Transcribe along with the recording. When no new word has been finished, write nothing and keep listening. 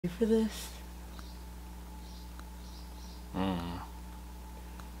For this? I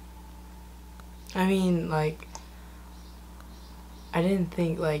mean, like, I didn't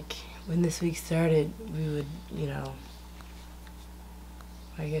think, like, when this week started, we would, you know,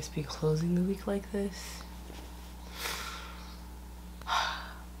 I guess be closing the week like this.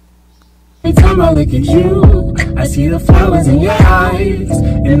 Every time I look at you, I see the flowers in your eyes.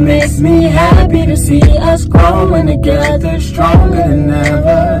 It makes me happy to see us growing together, stronger than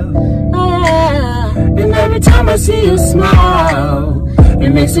ever. And every time I see you smile,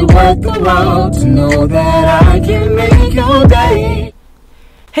 it makes it worth the while to know that I can make your day.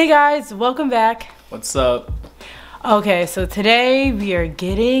 Hey guys, welcome back. What's up? Okay, so today we are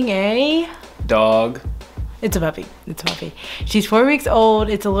getting a Dog. It's a puppy. It's a puppy. She's 4 weeks old.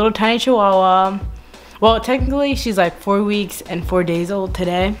 It's a little tiny chihuahua. Well, technically, she's like 4 weeks and 4 days old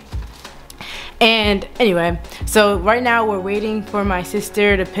today. And anyway, so right now we're waiting for my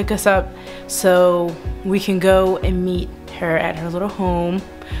sister to pick us up so we can go and meet her at her little home.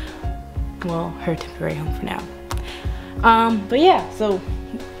 Well, her temporary home for now. But yeah, so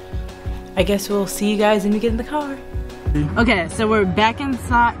I guess we'll see you guys when we get in the car. Okay, so we're back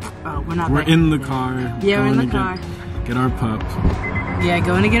inside. Oh, we're not. We're in the car. Yeah, we're in the car. Get our pup. Yeah,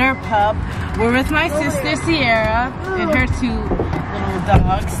 going to get our pup. We're with my sister Sierra and her two little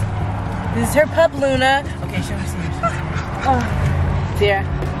dogs. This is her pup Luna. Okay, show her Sierra. Sierra.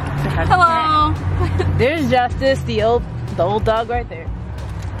 Hello. There's Justice, the old dog right there.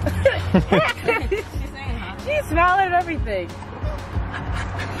 She's smiling at everything.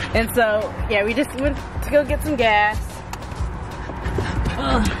 And so, yeah, we just went to go get some gas.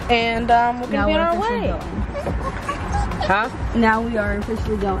 And we're gonna be on our way. Huh? Now we are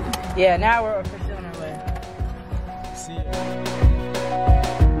officially going. Yeah, now we're officially on our way. See you.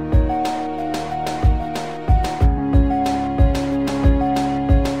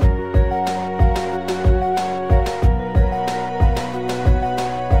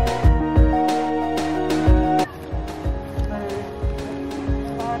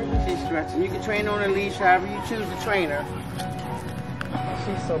 You can train on a leash however you choose to train her.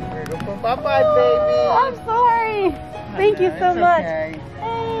 She's so beautiful. Bye-bye, baby. I'm sorry. Thank you so much. Okay.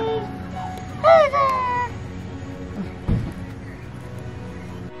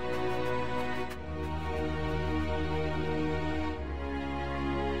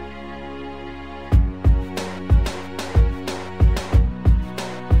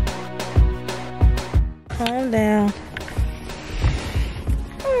 Calm down.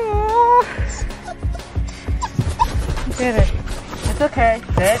 Get it. It's okay.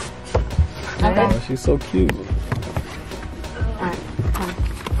 Sit. Oh, she's so cute. Alright, come.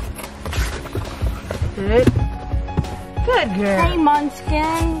 Sit. Good girl. Hey,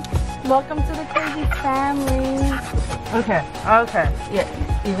 Munchkin. Welcome to the crazy family. Okay, okay. Yeah,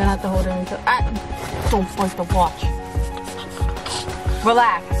 you're gonna have to hold her until. Don't force the watch.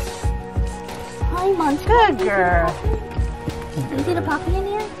 Relax. Hi, Munchkin. Good girl. Can you see the puppy in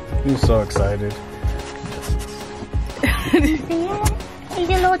here? I'm so excited. He's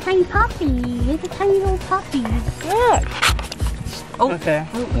a little tiny puppy. He's a tiny little puppy. Good. Oh. Okay.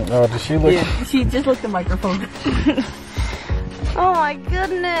 Oh, does she look? Yeah. She just looked at the microphone. Oh my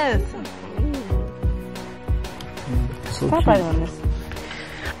goodness. So Stop cute. biting on this.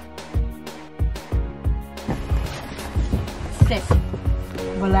 Sit.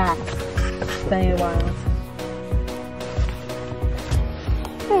 Relax. Stay a while.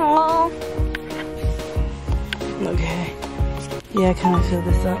 Aww. Okay. Yeah, I kind of feel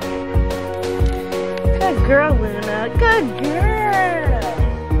this up. Good girl, Luna. Good girl.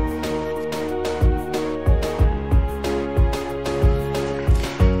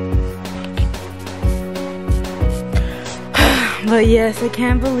 But yes, I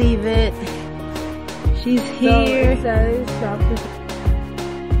can't believe it. She's here. So it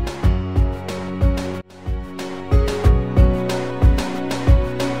says,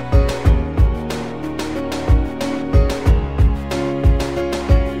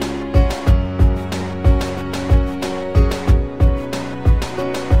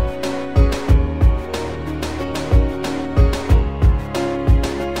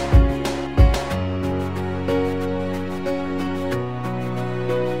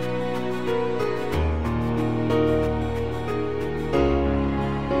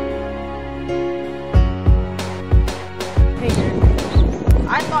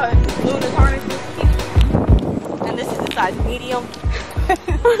 Luna's harness is cute. And this is the size medium.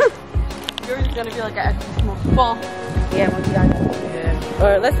 Yours is gonna be like an extra small. Well, yeah, once you got it. Yeah.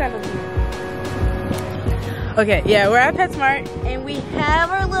 Or let's have a Okay, yeah, we're at PetSmart and we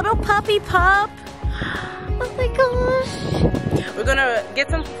have our little puppy pup. Oh my gosh. We're gonna get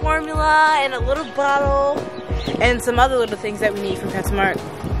some formula and a little bottle and some other little things that we need from PetSmart.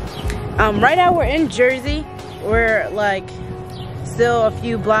 Right now we're in Jersey. We're like still a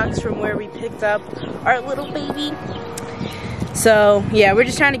few blocks from where we picked up our little baby. So yeah, we're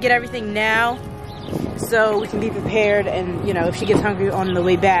just trying to get everything now so we can be prepared, and you know, if she gets hungry on the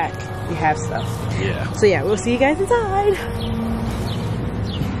way back, we have stuff. Yeah. So yeah, we'll see you guys inside.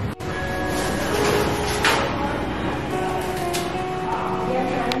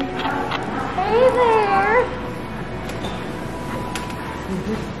 Hey there.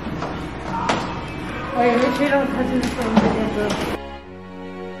 Wait, make sure you don't touch this phone.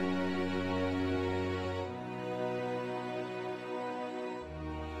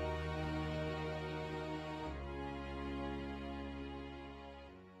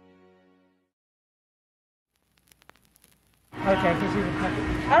 Okay, because she's a puppy.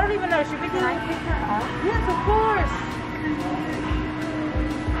 I don't even know. Should we pick her up? Yes, of course.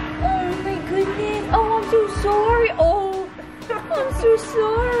 Oh my goodness. Oh, I'm so sorry. Oh, I'm so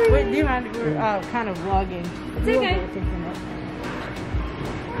sorry. Wait, do you mind? We're kind of vlogging. It's okay.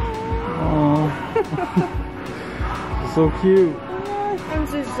 Oh. So cute. I'm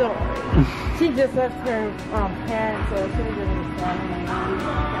so sorry. She just left her parents, so she was in the family.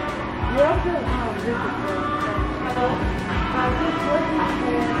 You also visit her.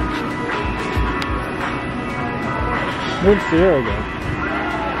 Where'd Sierra go?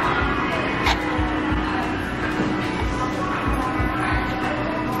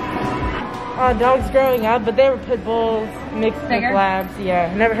 Dogs growing up, but they were pit bulls mixed with labs.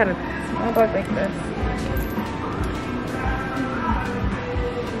 Yeah, never had a small dog like this.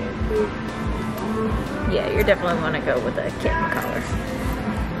 Yeah, you're definitely want to go with a kitten collar.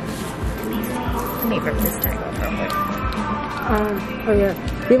 Let me rip this tag off real quick. Oh yeah.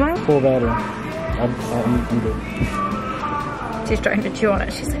 Do you mind? Pull that in. I'm good. She's trying to chew on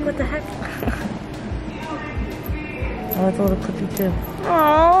it. She's like, what the heck? Oh, it's a little clippy too.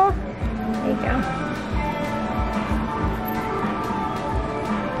 Aww. There you go.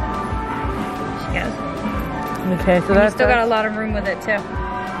 She goes. Okay, so And you that's still got a lot of room with it too.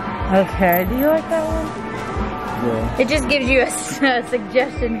 Okay, do you like that one? Yeah. It just gives you a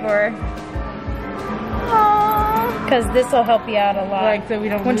suggestion for because this will help you out a lot. Like, so we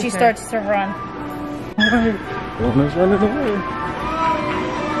don't when lose she her. starts to run. Almost running away.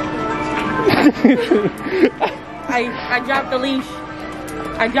 I dropped the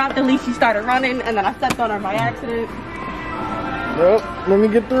leash. She started running, and then I stepped on her by accident. Yep, let me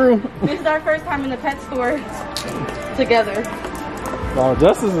get through. This is our first time in the pet store together. Oh,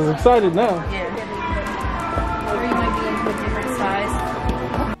 Justice is excited now. Yeah. Or you might be into a different size.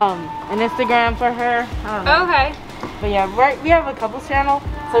 An Instagram for her. Okay. But yeah, right. We have a couples channel,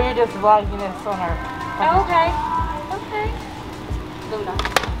 so we're just vlogging this on our. Okay. Okay. Luna.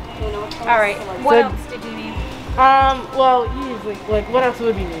 All right. What So- else did you need? Well, usually, like, what else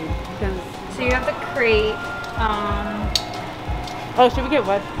would we need? Because So you have the crate. oh, should we get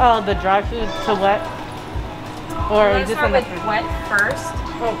wet? Oh, the dry food to wet, or Let's just start enough with food? wet first,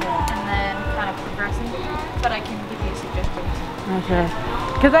 Okay. and then kind of progressing. But I can give you suggestions. Okay.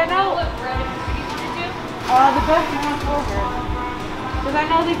 Because I know. What red and green you do? The best one for her. Because I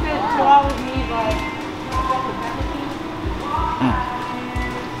know they said chihuahuas need like.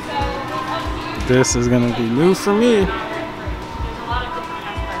 This is gonna be new for me. There's a lot of different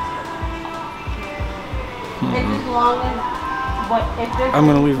aspects It's as long as. But if there's. I'm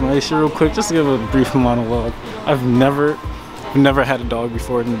gonna leave my issue real quick just to give a brief monologue. I've never had a dog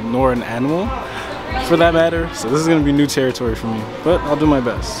before, nor an animal for that matter. So this is gonna be new territory for me, but I'll do my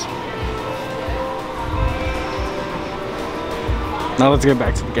best. Now let's get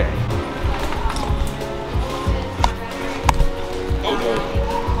back to the game.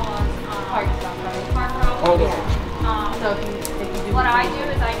 Hold on. What I do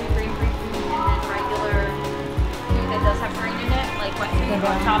is I do grain-free food and then regular food that does have grain in it, like wet food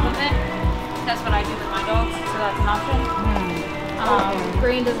on top of it. That's what I do with my dogs, so that's an option.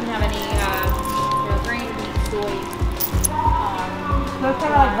 Grain doesn't have any, grain, meat, soy. So it's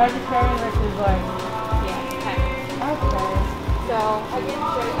kind of like vegetarian versus like. Yeah, okay. Okay. So I can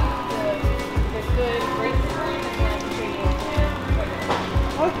show you the good grain-free food, and then I can show you the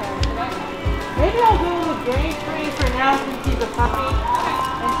Okay. Maybe I'll go with grain free for now since she's a puppy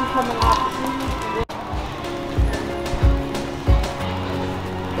and she's coming off soon.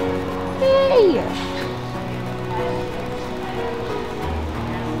 Hey!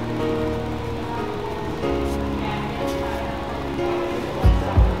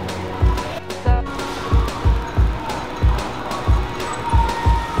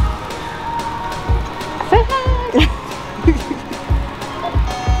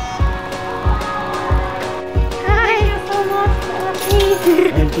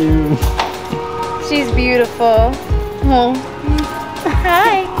 Thank you. She's beautiful. Oh.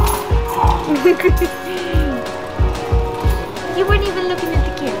 Hi. You weren't even looking at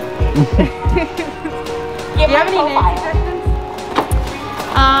the camera. Do you have any name suggestions?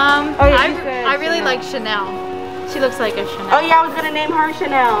 I really like Chanel. She looks like a Chanel. Oh yeah, I was gonna name her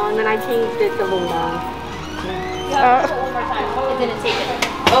Chanel, and then I changed it to Luna. Yeah, one more time. It didn't take it.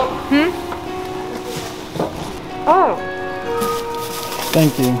 Oh. Oh.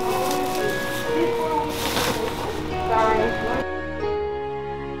 Thank you. Sorry.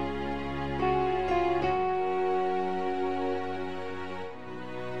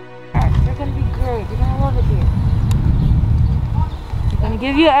 You're gonna be great. You're gonna love it here. We're gonna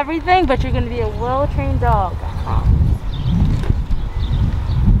give you everything, but you're gonna be a well-trained dog.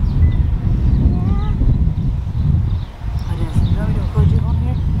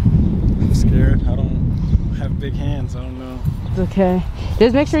 I'm scared. I don't have big hands. I don't know. It's okay.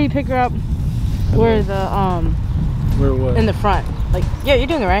 Just make sure you pick her up where the Where what? in the front. Like, yeah, you're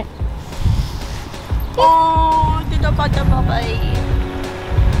doing it right. Oh, to the bottom of it.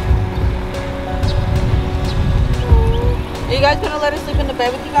 Are you guys gonna let her sleep in the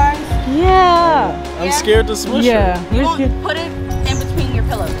bed with you guys? Yeah. I'm scared to smush Yeah. her. You're Well, scared. put it in between your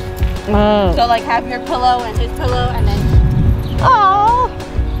pillows. Oh. So like have your pillow and his pillow and then. Oh.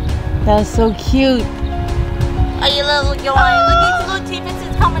 That's so cute. Are you little yoink? Look at these little teeth is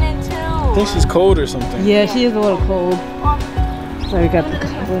coming in too. I think she's cold or something. Yeah, she is a little cold. So we got the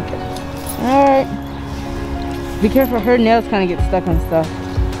blanket. Alright. Be careful, her nails kind of get stuck on stuff.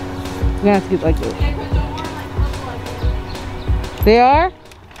 You're gonna have to get like this. They are?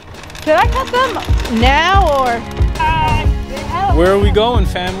 Should I cut them now or? Where are we going,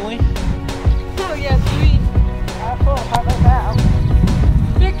 family? Oh yes, sweet.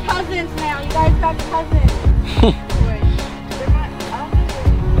 They're cousins now. You guys got cousins.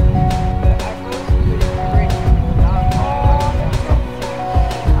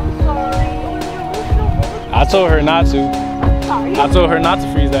 I told her not to. I told her not to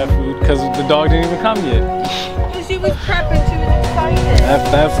freeze that food because the dog didn't even come yet. She was prepping. She was excited.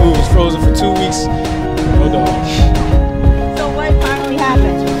 That food was frozen for 2 weeks. No dog. So what finally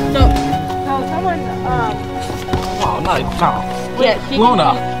happened? So someone Oh, no. yeah, she Luna.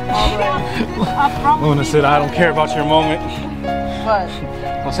 from Luna said, I don't care about your moment. what?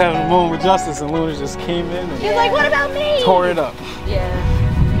 I was having a moment with Justice and Luna just came in and She's like, what about me? tore it up. Yeah.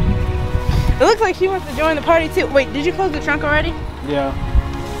 It looks like she wants to join the party too. Wait, did you close the trunk already? Yeah.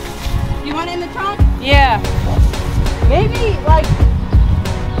 You want it in the trunk? Yeah. Maybe like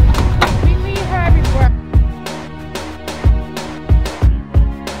we leave her before.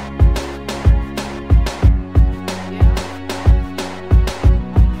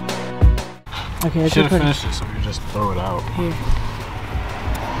 Okay, I Should have finished it so we could just throw it out. Here.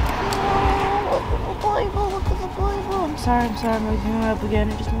 I'm sorry, I'm waking her up again.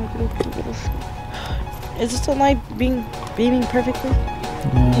 I just want to go. Is it still night beaming perfectly?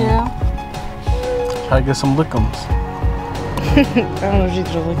 Yeah. Try to get some lickums. I don't know if she's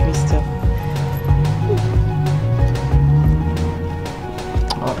gonna lick me still.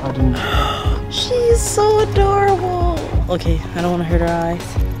 I didn't. She's so adorable. Okay, I don't want to hurt her eyes.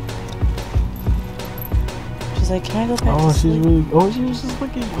 She's like, can I go back Oh, to she's sleep? really. Oh, she was just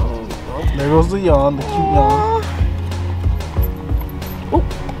looking. Oh, there goes the yawn, the cute yawn.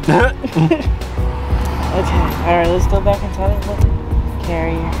 Okay, alright, let's go back inside of the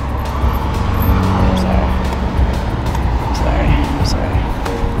carrier. I'm sorry.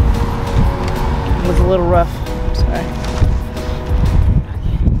 It was a little rough. I'm sorry.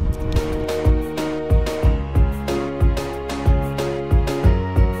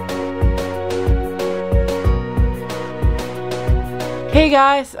 Hey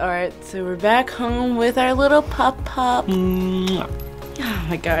guys, alright, so we're back home with our little pup. Oh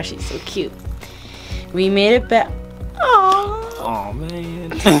my gosh, he's so cute. We made it back. Oh man.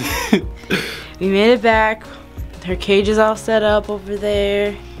 We made it back. Her cage is all set up over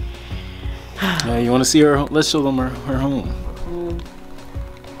there. Yeah, you want to see her? Let's show them her home.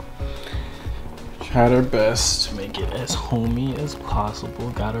 Tried our best to make it as homey as possible.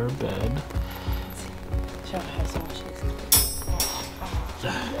 Got her a bed. Show her how small she is.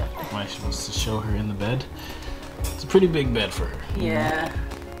 Why she wants to show her in the bed. It's a pretty big bed for her. Yeah.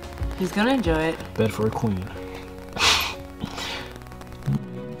 He's gonna enjoy it. Bed for a queen.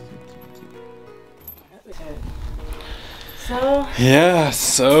 So Yeah,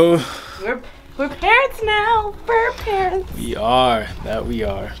 so we're parents now. We're parents. we are. That we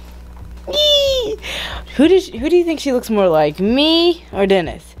are. Yee! Who do you think she looks more like, me or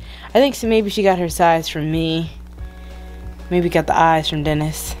Dennis? I think maybe she got her size from me. Maybe got the eyes from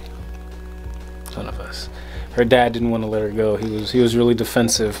Dennis. None of us. Her dad didn't want to let her go. He was really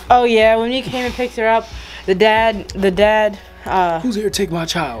defensive. Oh yeah, when he came and picked her up, the dad Who's here to take my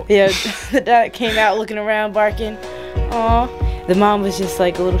child? yeah, the dad came out looking around barking. Aw. The mom was just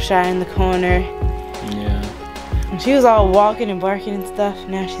like a little shy in the corner. Yeah. And she was all walking and barking and stuff.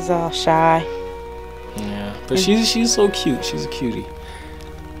 Now she's all shy. Yeah. But she's so cute. She's a cutie.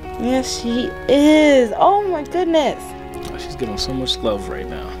 Yes, she is. Oh my goodness. Oh, she's getting so much love right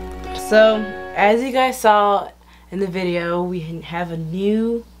now. So, as you guys saw in the video, we have a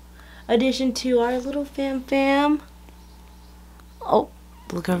new addition to our little fam. Oh,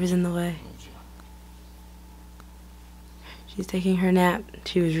 the cover's in the way. She's taking her nap.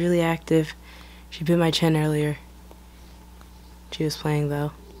 She was really active. She bit my chin earlier. She was playing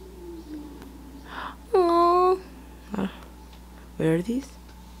though. Aww. Where are these?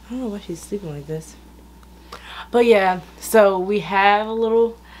 I don't know why she's sleeping like this. But yeah, so we have a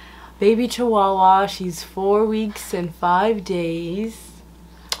little baby Chihuahua. She's 4 weeks and 5 days.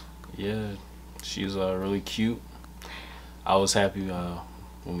 Yeah, she's really cute. I was happy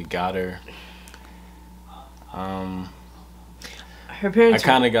when we got her. Her parents. I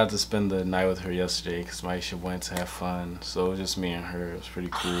kind of got to spend the night with her yesterday because Maisha went to have fun. So it was just me and her. It was pretty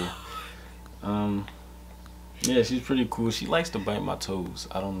cool. Yeah, she's pretty cool. She likes to bite my toes.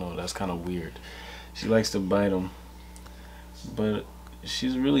 I don't know. That's kind of weird. She likes to bite them. But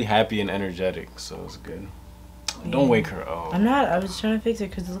she's really happy and energetic, so it's good. Yeah. Don't wake her up. I'm not. I was trying to fix her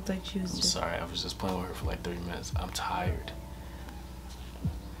because it looked like she was. I'm sorry. I was just playing with her for like 30 minutes. I'm tired.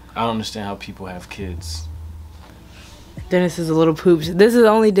 I don't understand how people have kids. Dennis is a little poops. This is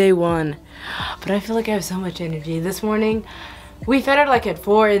only day 1, but I feel like I have so much energy. This morning, we fed her like at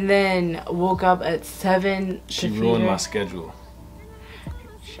 4 and then woke up at 7. She ruined my schedule.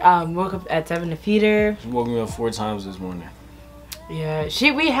 Woke up at 7 to feed her. She woke me up 4 times this morning. Yeah,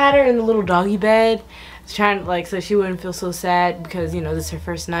 we had her in the little doggy bed, trying like so she wouldn't feel so sad because you know this is her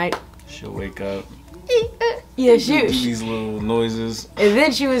first night. She'll wake up. Yeah, do these little noises. And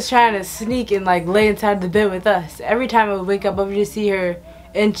then she was trying to sneak and like lay inside the bed with us. Every time I would wake up, I would just see her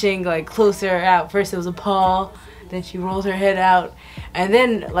inching like closer out. First it was a paw, then she rolled her head out, and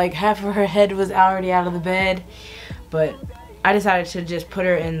then like half of her head was already out of the bed. But I decided to just put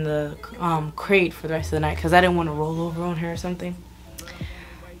her in the crate for the rest of the night because I didn't want to roll over on her or something.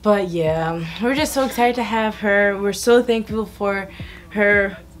 But yeah, we're just so excited to have her. We're so thankful for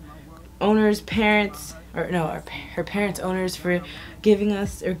her owner's parents, or no, her parents' owners for giving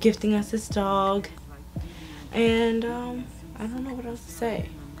us or gifting us this dog. And I don't know what else to say.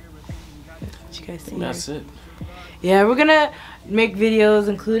 Did you guys see That's her? it. Yeah, we're gonna make videos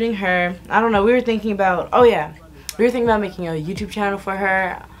including her. I don't know. We were thinking about. Oh yeah, we were thinking about making a YouTube channel for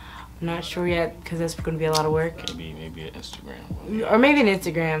her. I'm not sure yet because that's going to be a lot of work. Maybe an Instagram. Or maybe an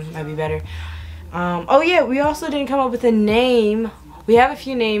Instagram might be better. Oh yeah, we also didn't come up with a name. We have a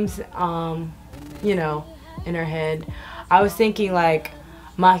few names, you know, in our head. I was thinking like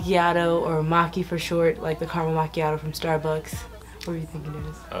macchiato or Maki for short, like the caramel macchiato from Starbucks. What were you thinking,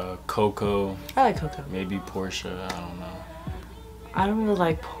 Dennis? Coco. I like Coco. Maybe Porsche. I don't know. I don't really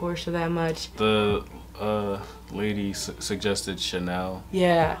like Porsche that much. The lady suggested Chanel.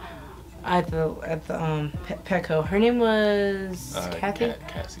 Yeah. At the Petco. Her name was Kathy?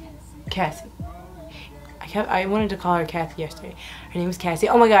 Cassie. I wanted to call her Kathy yesterday. Her name was Cassie.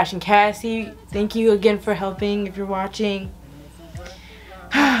 Oh my gosh, and Cassie, thank you again for helping if you're watching.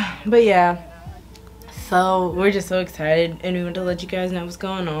 But yeah. So we're just so excited and we want to let you guys know what's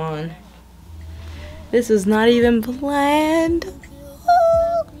going on. This was not even planned.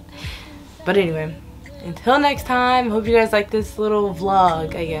 But anyway. Until next time, hope you guys like this little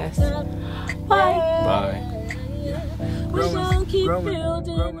vlog, I guess. Bye. Bye. We gon' keep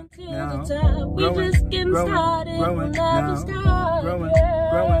building till the top. We just getting started. We'll never stop. Growing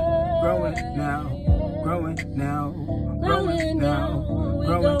now. We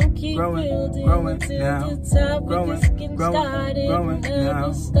gon' keep building till the top. We just getting started. We'll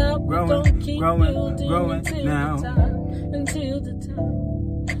never stop. We gon' keep building till the top. Until the top.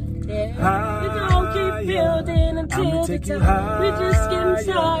 Yeah. We gon' keep building until the top. We just getting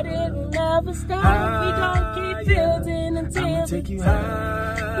started, we'll never stop. We gon' keep building until the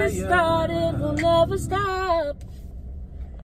top. We started, we'll never stop.